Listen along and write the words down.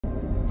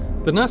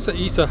The NASA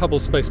ESA Hubble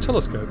Space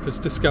Telescope has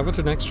discovered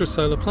an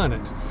extrasolar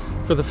planet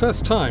for the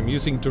first time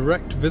using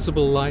direct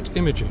visible light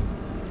imaging.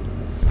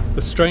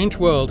 The strange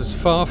world is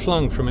far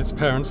flung from its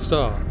parent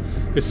star,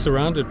 is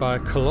surrounded by a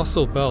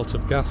colossal belt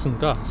of gas and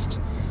dust,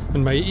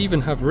 and may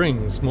even have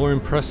rings more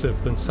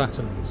impressive than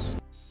Saturn's.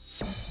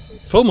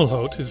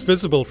 Fomalhaut is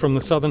visible from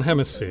the southern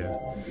hemisphere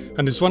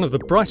and is one of the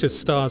brightest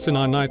stars in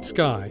our night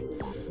sky.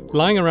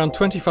 Lying around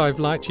 25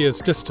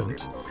 light-years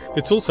distant,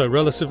 it's also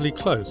relatively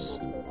close.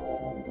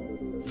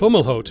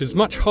 Fomalhaut is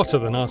much hotter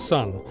than our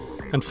Sun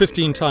and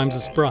 15 times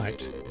as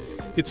bright.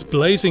 It's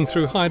blazing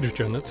through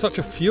hydrogen at such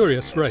a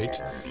furious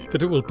rate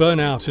that it will burn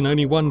out in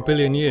only 1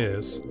 billion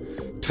years,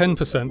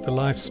 10% the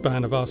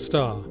lifespan of our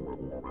star.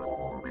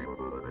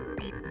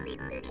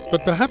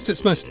 But perhaps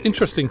its most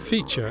interesting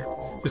feature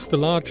is the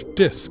large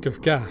disk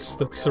of gas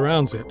that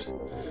surrounds it,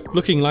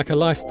 looking like a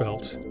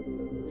lifebelt.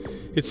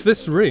 It's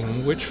this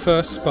ring which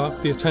first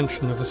sparked the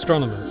attention of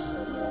astronomers.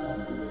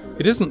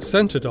 It isn't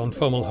centred on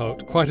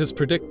Fomalhaut quite as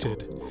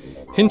predicted,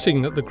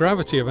 hinting that the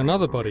gravity of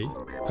another body,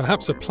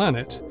 perhaps a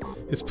planet,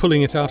 is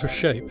pulling it out of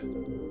shape.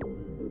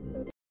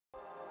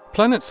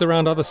 Planets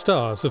around other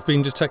stars have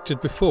been detected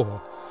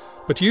before,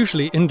 but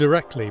usually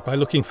indirectly by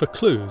looking for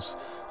clues,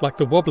 like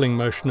the wobbling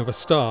motion of a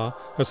star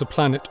as a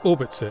planet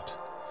orbits it,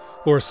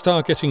 or a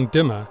star getting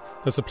dimmer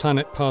as a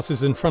planet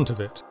passes in front of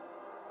it.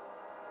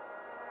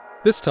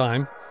 This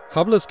time,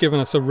 Hubble has given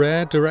us a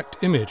rare direct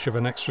image of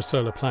an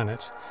extrasolar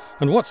planet,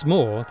 and what's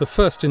more, the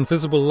first in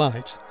visible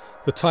light,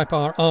 the type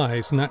our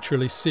eyes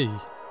naturally see.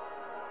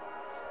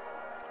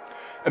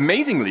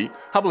 Amazingly,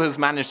 Hubble has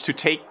managed to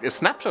take a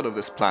snapshot of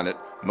this planet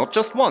not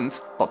just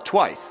once, but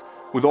twice,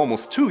 with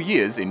almost 2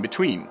 years in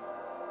between.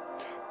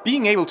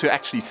 Being able to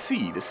actually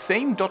see the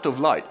same dot of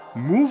light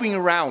moving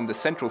around the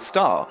central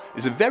star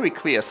is a very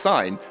clear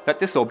sign that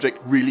this object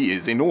really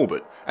is in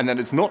orbit, and that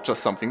it's not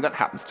just something that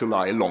happens to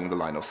lie along the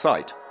line of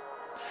sight.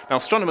 Now,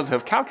 astronomers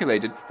have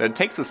calculated that it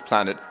takes this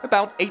planet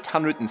about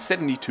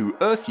 872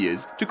 Earth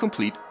years to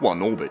complete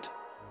one orbit.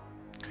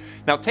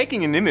 Now,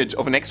 taking an image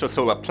of an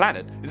extrasolar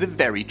planet is a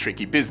very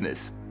tricky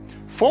business.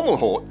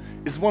 Fomalhaut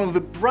is one of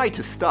the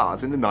brightest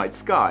stars in the night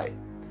sky.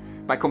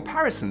 By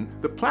comparison,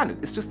 the planet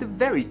is just a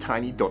very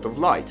tiny dot of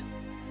light.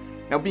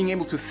 Now, being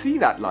able to see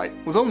that light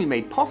was only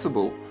made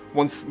possible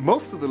once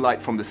most of the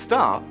light from the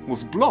star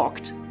was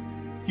blocked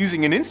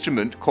using an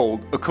instrument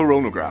called a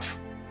coronagraph.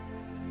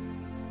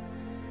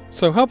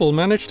 So Hubble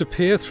managed to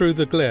peer through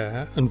the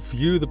glare and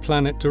view the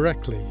planet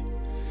directly.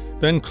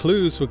 Then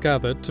clues were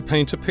gathered to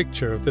paint a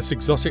picture of this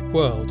exotic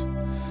world.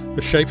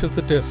 The shape of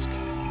the disk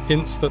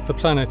hints that the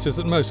planet is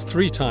at most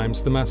 3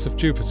 times the mass of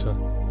Jupiter.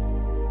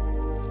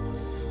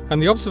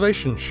 And the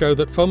observations show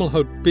that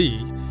Fomalhaut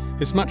b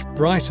is much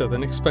brighter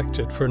than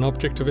expected for an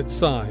object of its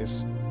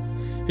size.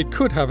 It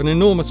could have an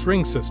enormous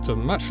ring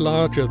system, much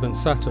larger than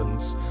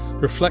Saturn's,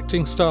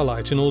 reflecting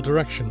starlight in all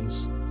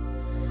directions.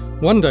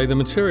 One day the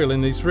material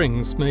in these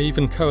rings may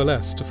even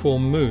coalesce to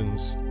form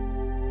moons.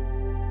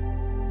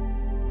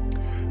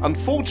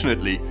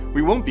 Unfortunately,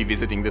 we won't be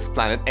visiting this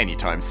planet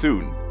anytime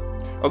soon.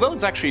 Although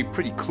it's actually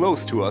pretty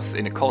close to us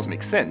in a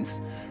cosmic sense,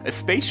 a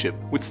spaceship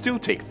would still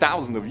take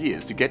thousands of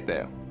years to get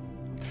there.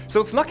 So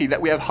it's lucky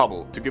that we have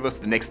Hubble to give us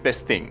the next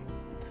best thing: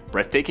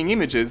 breathtaking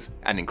images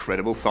and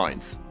incredible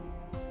science.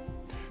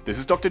 This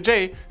is Dr.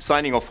 J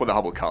signing off for the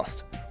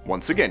Hubblecast.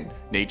 Once again,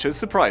 nature has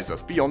surprised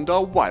us beyond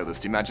our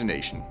wildest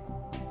imagination.